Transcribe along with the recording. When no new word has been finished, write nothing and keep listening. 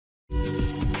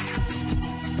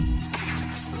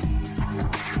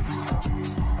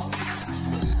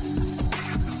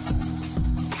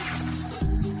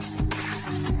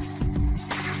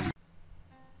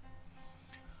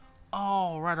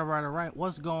Alright.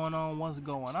 What's going on?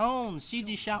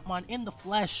 S-Shoutmon in the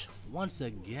flesh. Once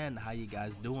again, how you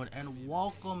guys doing? And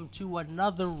welcome to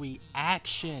another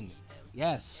reaction.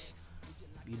 Yes,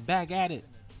 we back at it.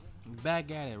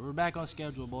 We're back on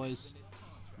schedule, boys.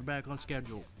 We're back on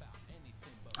schedule.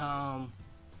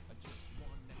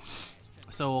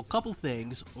 So a couple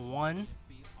things. One,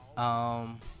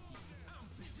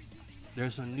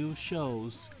 there's some new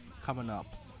shows coming up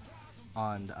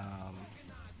on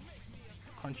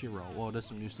Crunchyroll. Well, there's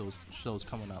some new shows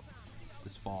coming up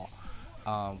this fall.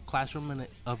 Classroom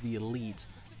of the Elite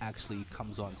actually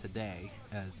comes on today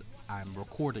as I'm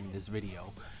recording this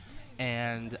video,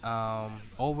 and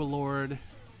Overlord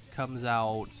comes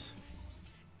out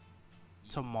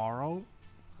tomorrow.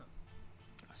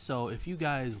 So if you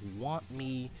guys want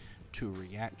me to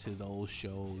react to those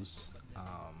shows,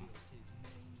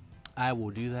 I will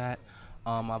do that.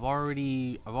 I've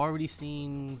already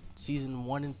seen season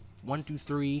 1 through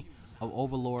 3 of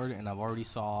Overlord, and I've already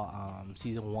saw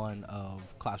season 1 of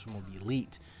Classroom of the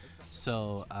Elite.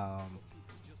 So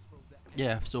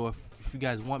yeah, so if you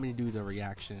guys want me to do the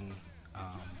reaction,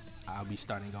 I'll be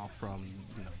starting off from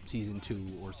season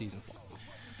 2 or season 4.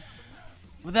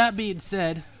 With that being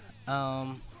said,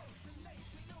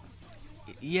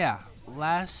 yeah,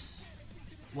 last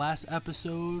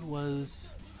episode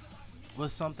was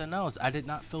something else. I did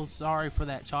not feel sorry for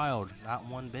that child, not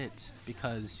one bit,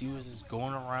 because she was just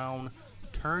going around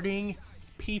turning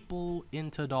people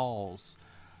into dolls.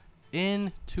 I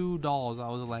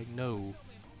was like, no.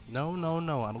 I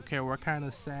don't care what kind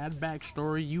of sad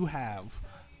backstory you have.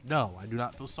 No, I do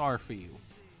not feel sorry for you.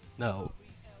 No.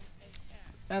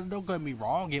 And don't get me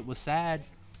wrong, it was sad.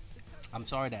 I'm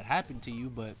sorry that happened to you,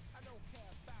 but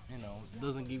it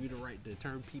doesn't give you the right to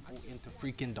turn people into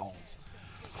freaking dolls.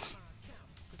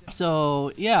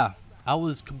 So yeah, I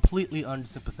was completely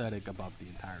unsympathetic about the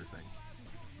entire thing,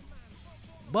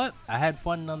 but I had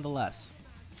fun nonetheless.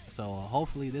 So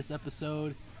hopefully this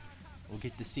episode we'll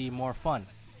get to see more fun,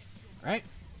 right?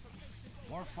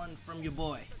 More fun from your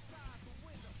boy.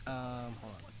 Hold on,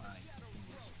 I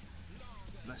just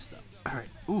messed up. All right,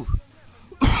 ooh.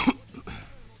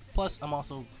 Plus, I'm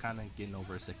also kind of getting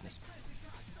over a sickness.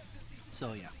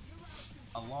 So yeah,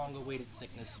 a long-awaited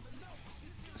sickness.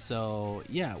 So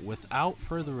yeah, without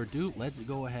further ado, let's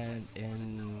go ahead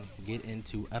and get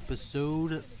into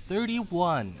episode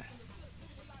 31.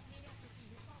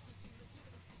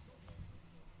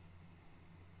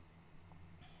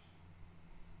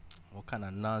 What kind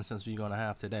of nonsense are you gonna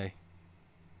have today?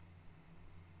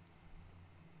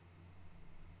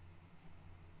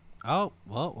 Oh,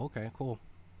 well, okay, cool.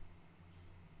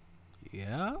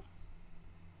 Yeah?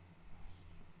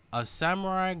 A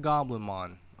samurai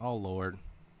goblinmon. Oh lord.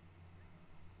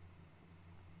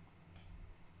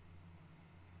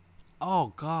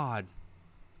 Oh god.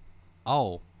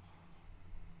 Oh.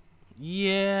 Yeah.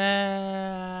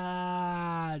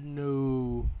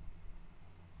 No.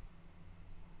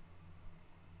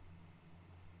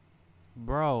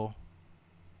 Bro.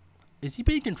 Is he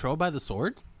being controlled by the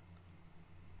sword?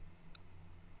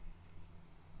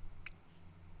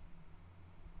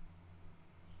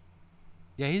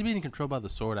 Yeah, he's being controlled by the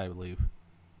sword, I believe.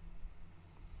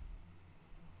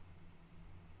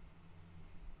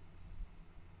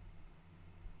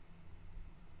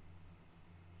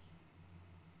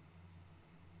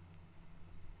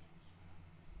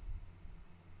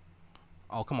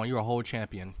 Oh, come on, you're a whole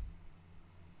champion.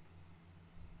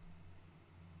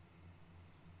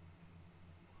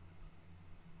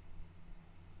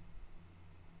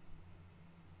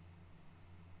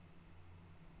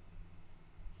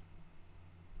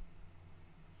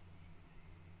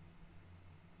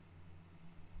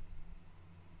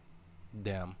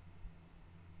 Damn.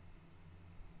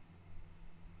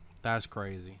 That's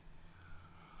crazy.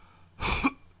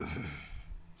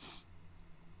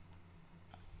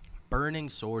 Burning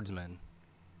swordsman.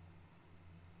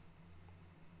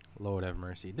 Lord have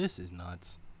mercy. This is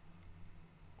nuts.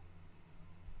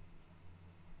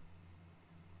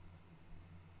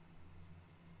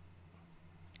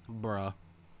 Bruh.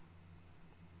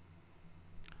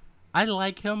 I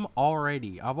like him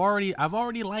already. I've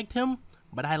already liked him,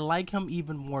 but I like him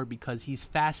even more because he's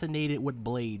fascinated with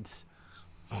blades.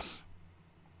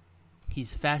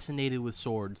 He's fascinated with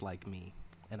swords like me,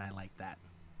 and I like that.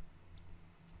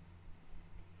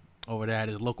 Over there at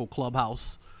his local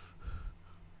clubhouse.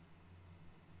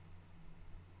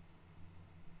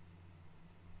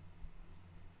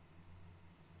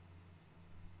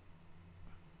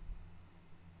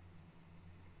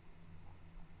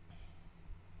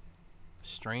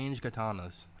 Strange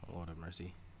katanas. Oh, Lord have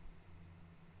mercy.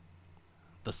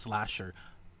 The slasher.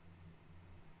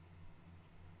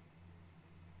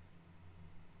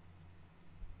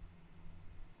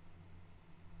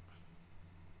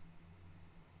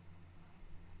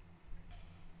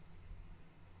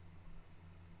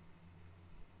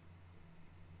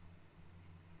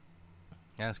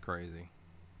 That's crazy.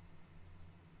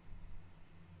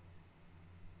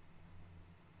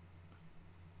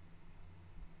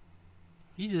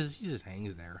 He just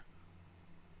hangs there.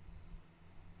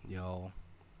 Yo,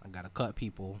 I gotta cut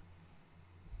people.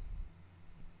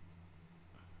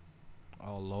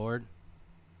 Oh Lord.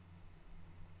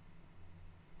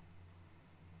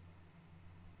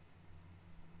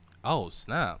 Oh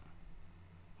snap.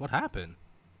 What happened?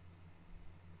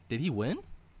 Did he win?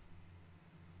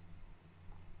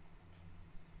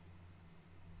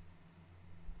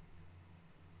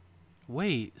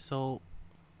 Wait, so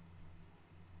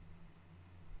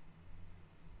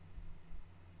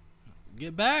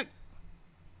get back.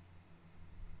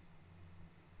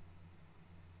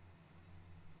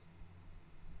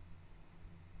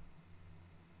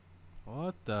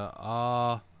 What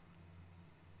the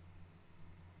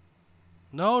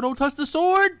no, don't touch the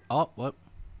sword. Oh, what?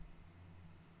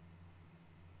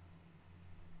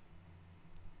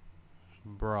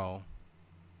 Bro.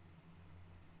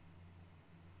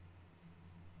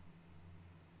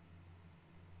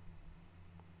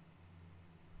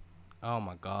 Oh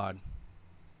my god.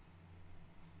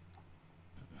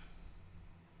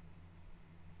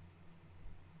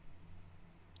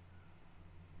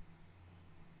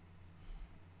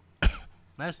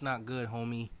 That's not good,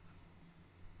 homie.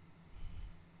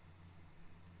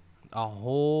 A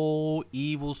whole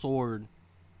evil sword.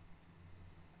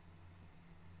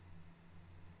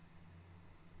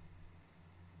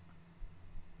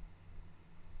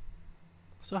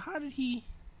 So how did he?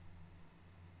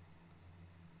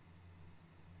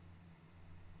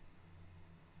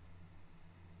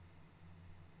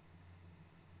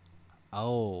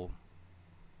 Oh.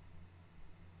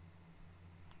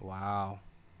 Wow.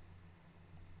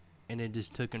 And it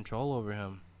just took control over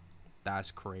him.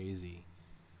 That's crazy.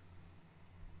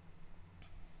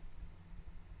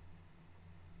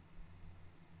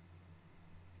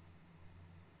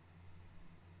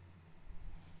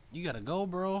 You gotta go,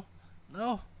 bro.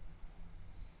 No.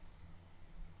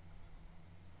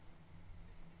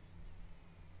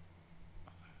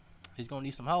 He's gonna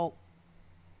need some help.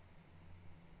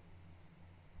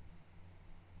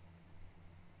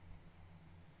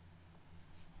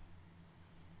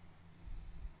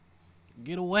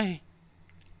 Get away.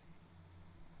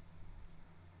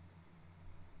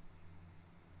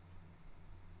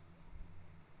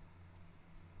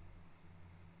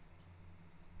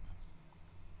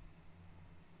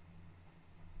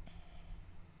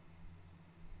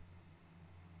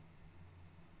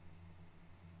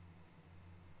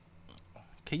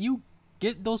 Can you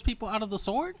get those people out of the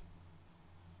sword?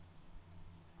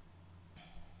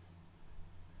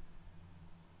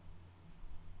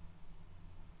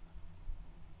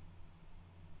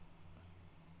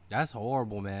 That's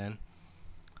horrible, man.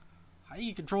 How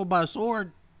you controlled by a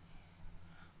sword?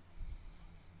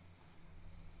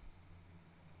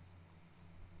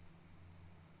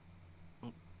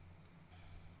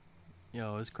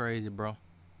 Yo, it's crazy, bro.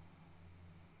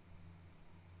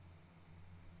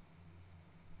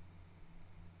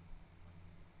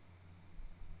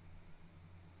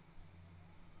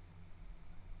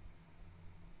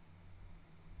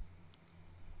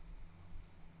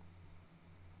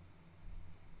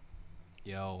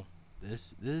 Yo,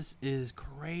 this is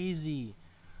crazy.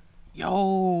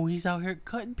 Yo, he's out here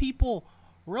cutting people.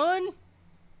 Run.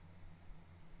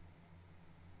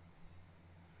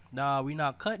 Nah, we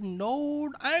not cutting.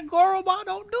 No, Angoramon,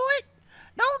 don't do it.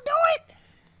 Don't do it.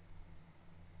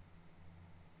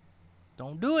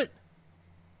 Don't do it.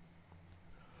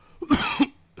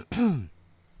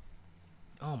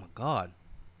 Oh my god.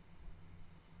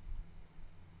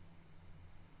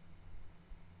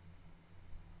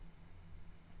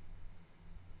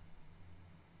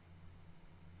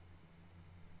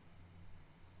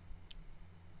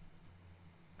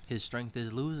 His strength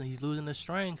is losing. He's losing his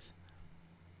strength.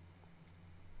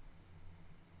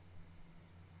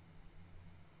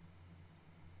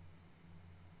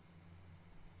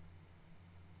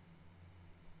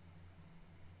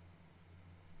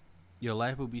 Your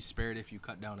life will be spared if you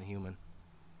cut down a human.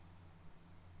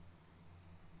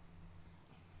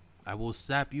 I will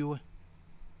sap you.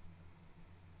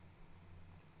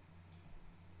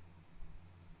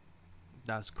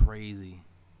 That's crazy.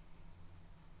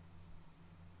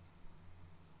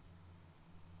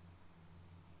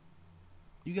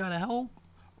 You gotta help.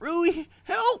 Rui,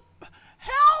 help!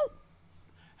 Help!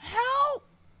 Help!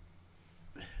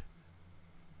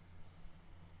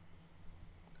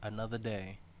 Another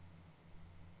day.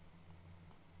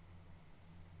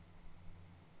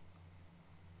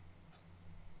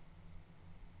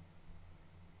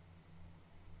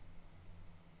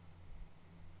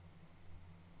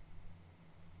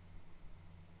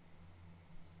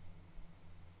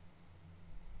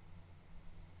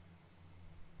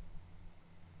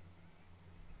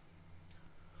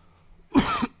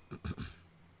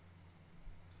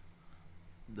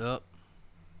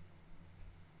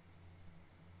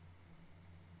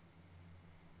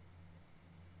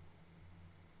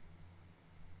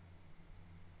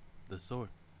 The sword.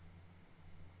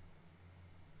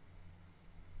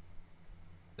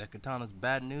 That katana's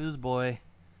bad news, boy.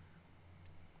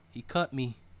 He cut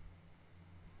me.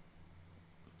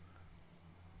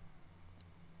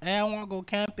 Hey, I wanna go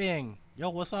camping. Yo,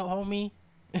 what's up, homie?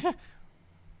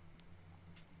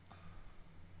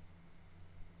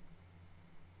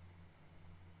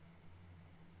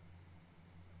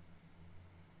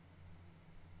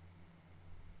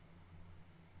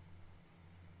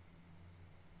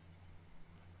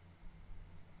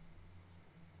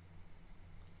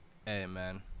 Hey,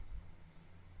 man.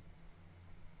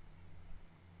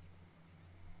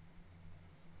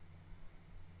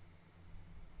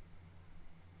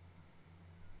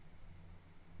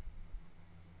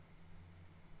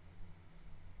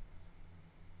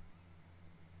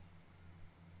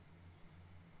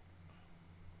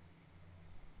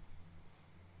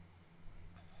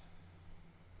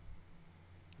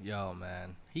 Yo,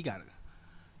 man. He got it.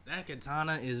 That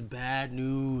katana is bad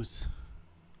news.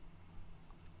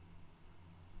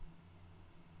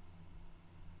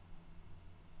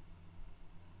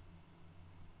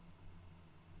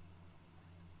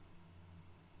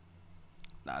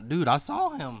 Nah, dude, I saw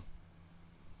him.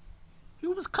 He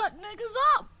was cutting niggas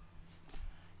up.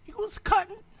 He was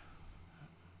cutting.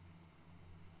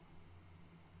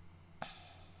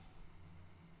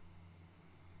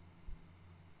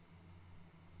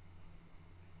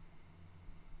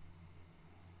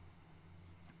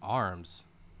 Arms.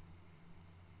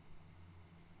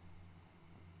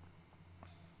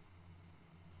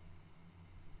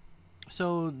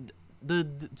 So the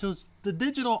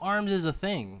digital arms is a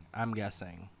thing, I'm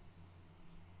guessing.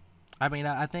 I mean,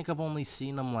 I think I've only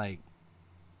seen them like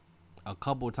a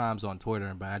couple times on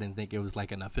Twitter, but I didn't think it was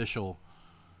like an official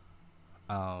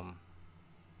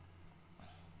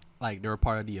like they were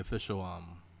part of the official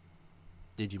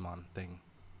Digimon thing.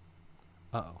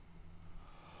 Uh-oh.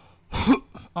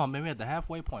 Oh, maybe at the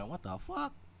halfway point. What the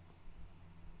fuck?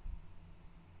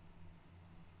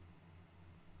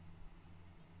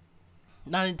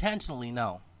 Not intentionally,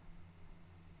 no.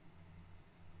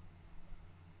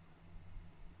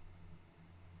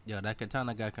 Yo, that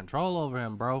katana got control over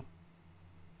him, bro.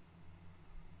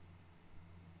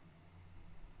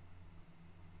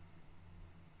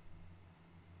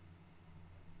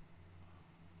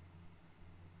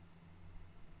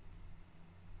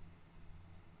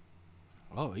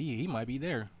 Oh, he might be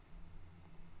there.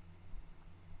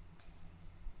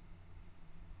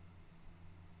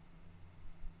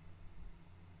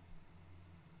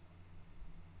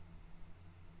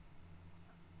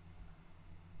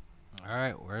 All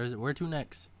right, where to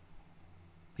next?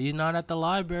 He's not at the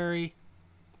library.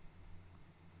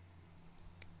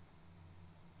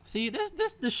 See, this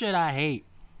the shit I hate.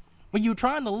 When you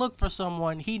trying to look for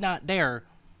someone, he not there.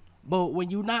 But when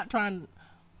you not trying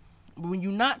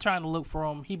to look for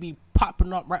him, he be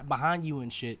popping up right behind you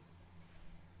and shit.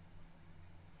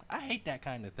 I hate that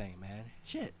kind of thing, man.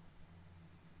 Shit.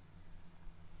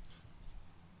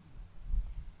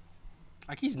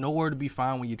 Like, he's nowhere to be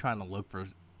found when you're trying to look for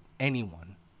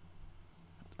anyone.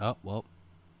 Oh, well.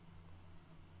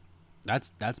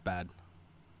 That's bad.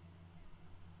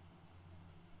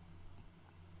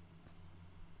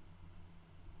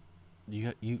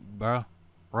 You bro,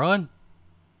 run.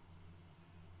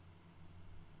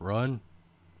 Run.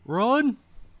 Run.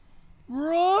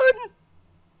 Run.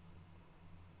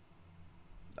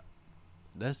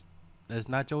 That's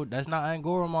not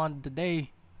Angoramon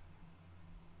today.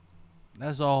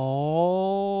 That's a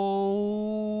whole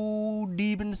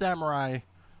demon samurai.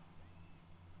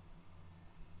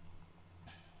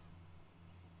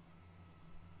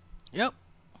 Yep.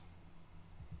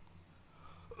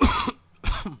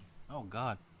 Oh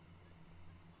God.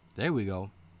 There we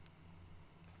go.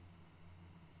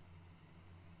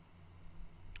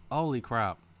 Holy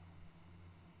crap.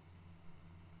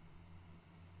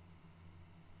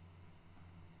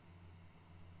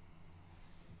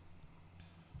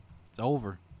 It's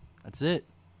over. That's it.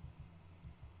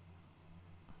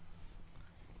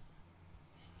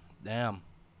 Damn.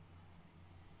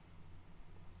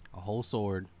 A whole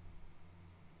sword.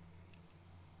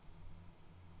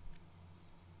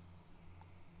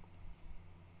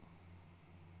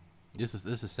 This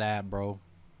is sad, bro.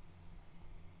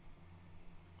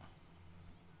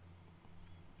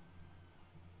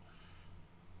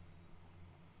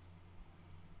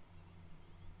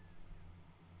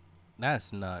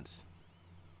 That's nuts.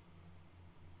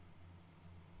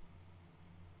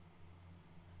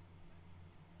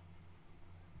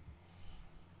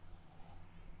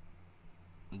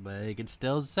 But it can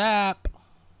still zap.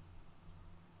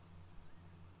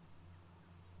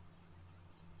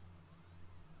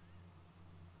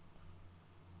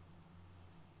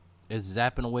 It's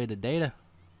zapping away the data.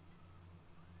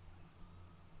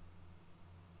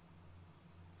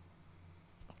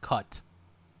 Cut.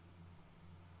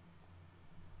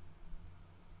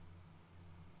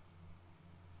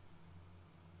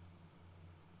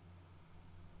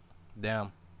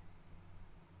 Damn.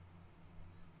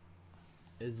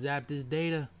 It zapped his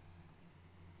data.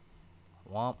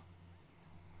 Womp.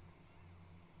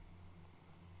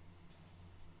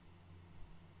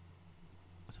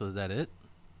 So is that it?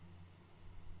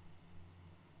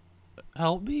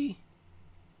 Help me.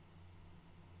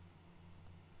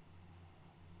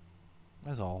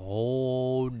 That's a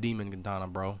whole demon katana,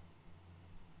 bro.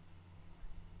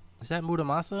 Is that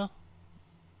Muramasa?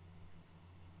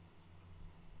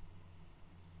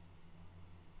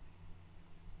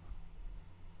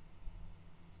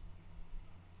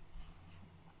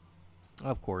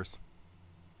 Of course.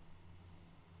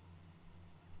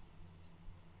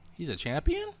 He's a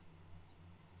champion?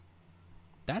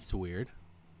 That's weird.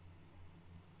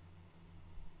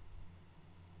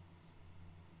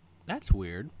 That's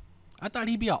weird. I thought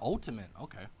he'd be an ultimate.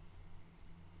 Okay.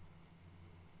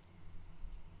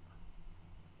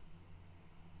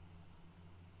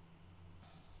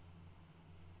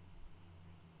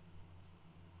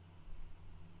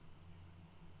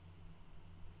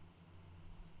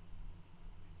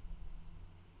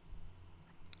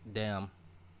 Damn.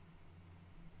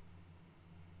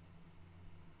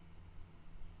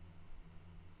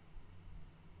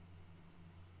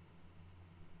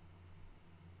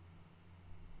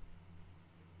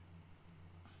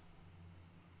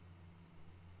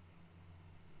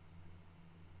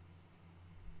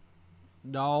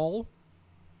 No.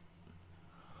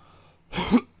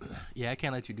 Yeah, I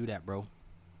can't let you do that, bro.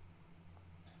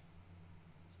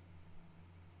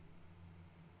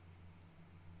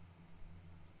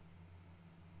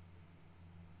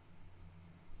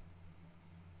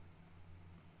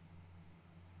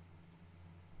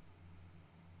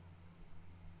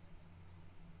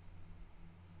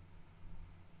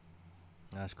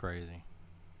 That's crazy.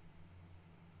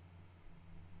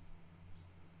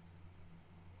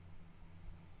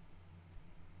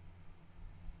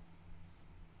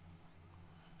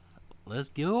 Let's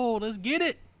go. Let's get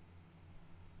it.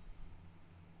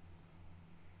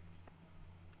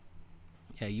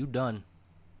 Yeah, you done.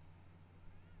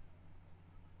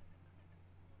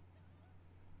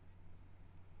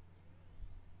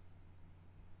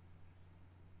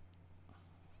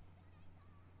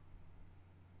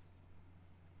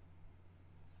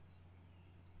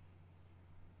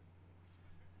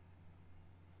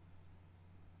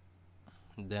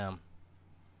 Damn.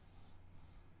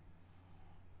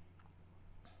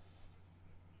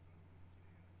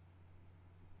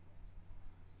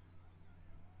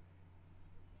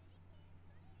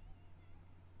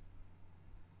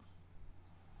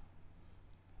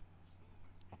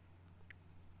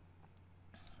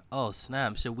 Oh,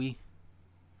 snap. Should we?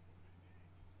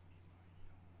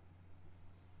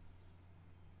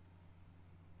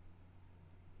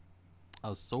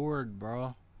 A sword,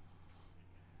 bro.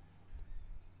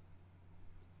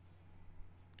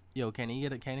 Yo, can he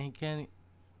get it? Can he?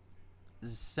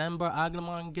 Semba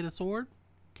Agnemon get a sword?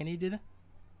 Can he do it?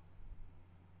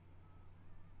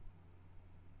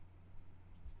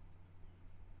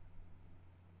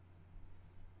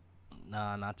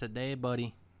 Nah, not today,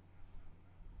 buddy.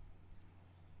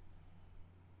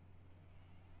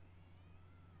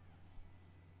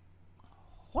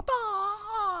 What the?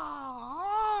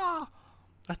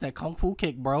 That's that kung fu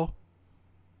kick, bro.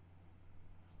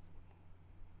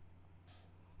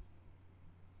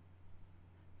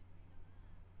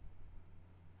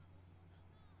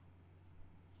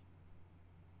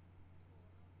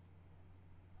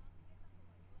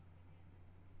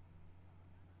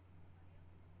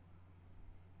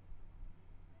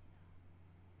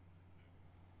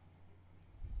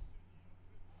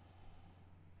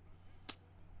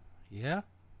 Yeah.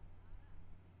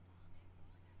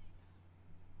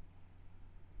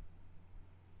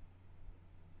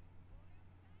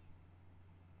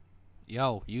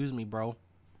 Yo, use me, bro.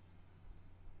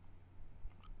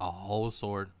 A whole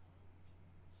sword.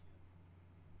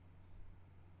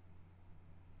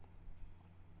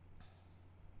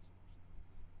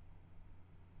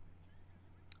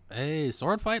 Hey,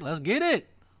 sword fight. Let's get it.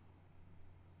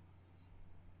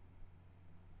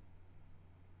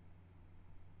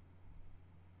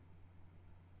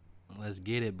 Let's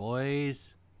get it,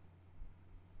 boys.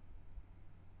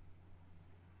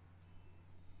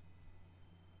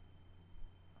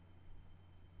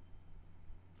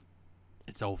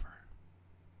 It's over.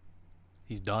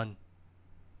 He's done.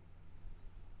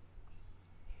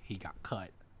 He got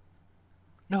cut.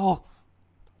 No.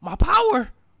 My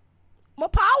power! My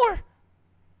power!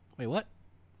 Wait, what?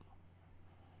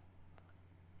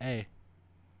 Hey.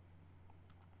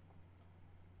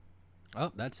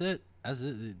 Oh, that's it. That's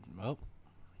it. Oh,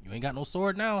 you ain't got no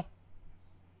sword now.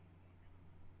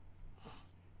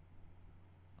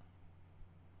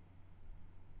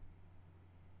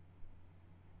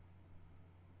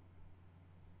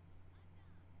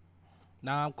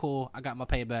 Nah, I'm cool. I got my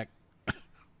payback.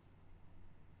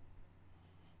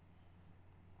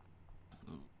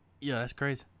 Yeah, that's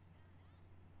crazy.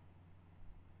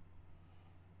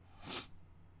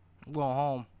 I'm going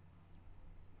home.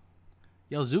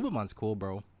 Yo, Zubamon's cool,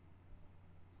 bro.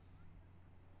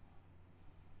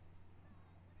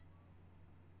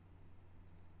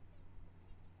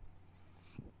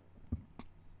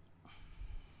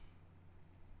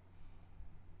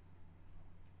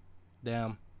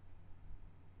 Damn.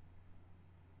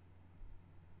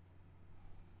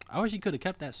 I wish he could have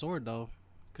kept that sword, though.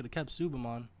 Could have kept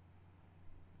Subamon.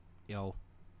 Yo,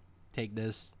 take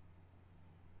this.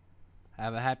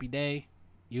 Have a happy day.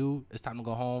 You, it's time to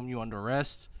go home. You under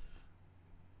arrest.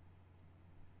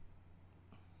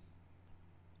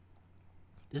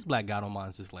 This Black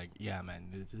Gadomon's just like, yeah,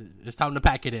 man. It's time to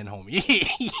pack it in, homie.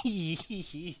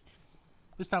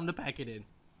 It's time to pack it in.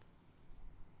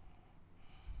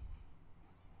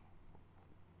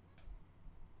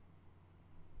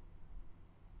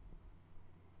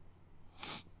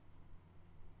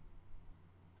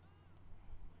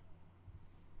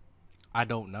 I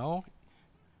don't know.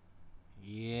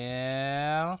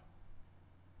 Yeah.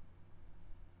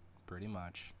 Pretty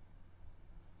much.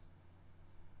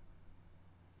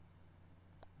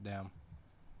 Damn.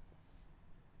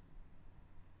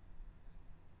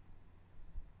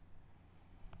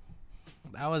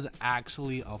 That was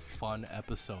actually a fun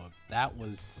episode. That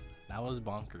was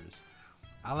bonkers.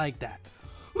 I like that.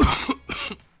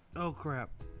 Oh crap.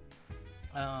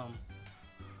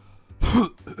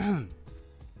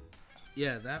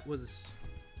 Yeah, that was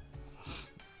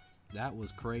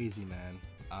crazy, man.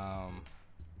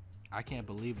 I can't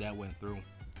believe that went through.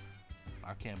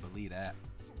 I can't believe that.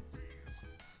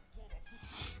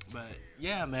 But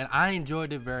yeah, man, I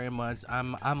enjoyed it very much.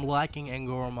 I'm liking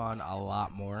Angoramon a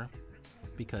lot more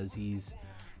because he's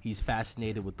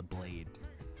fascinated with the blade.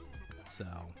 So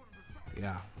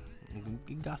yeah,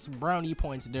 you got some brownie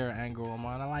points there,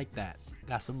 Angoramon. I like that.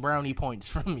 Got some brownie points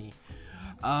from me.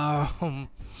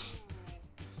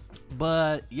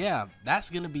 But yeah, that's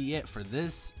gonna be it for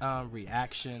this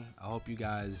reaction. I hope you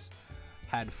guys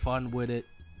had fun with it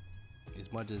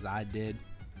as much as I did.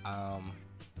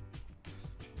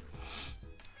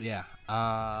 Yeah,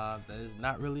 there's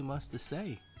not really much to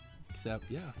say except,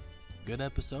 yeah, good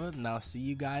episode, and I'll see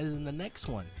you guys in the next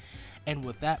one. And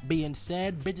with that being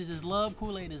said, bitches is love,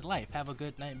 Kool-Aid is life. Have a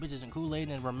good night, bitches and Kool-Aid,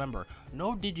 and remember,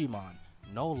 no Digimon,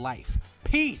 no life.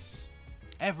 Peace,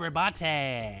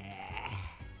 everybody.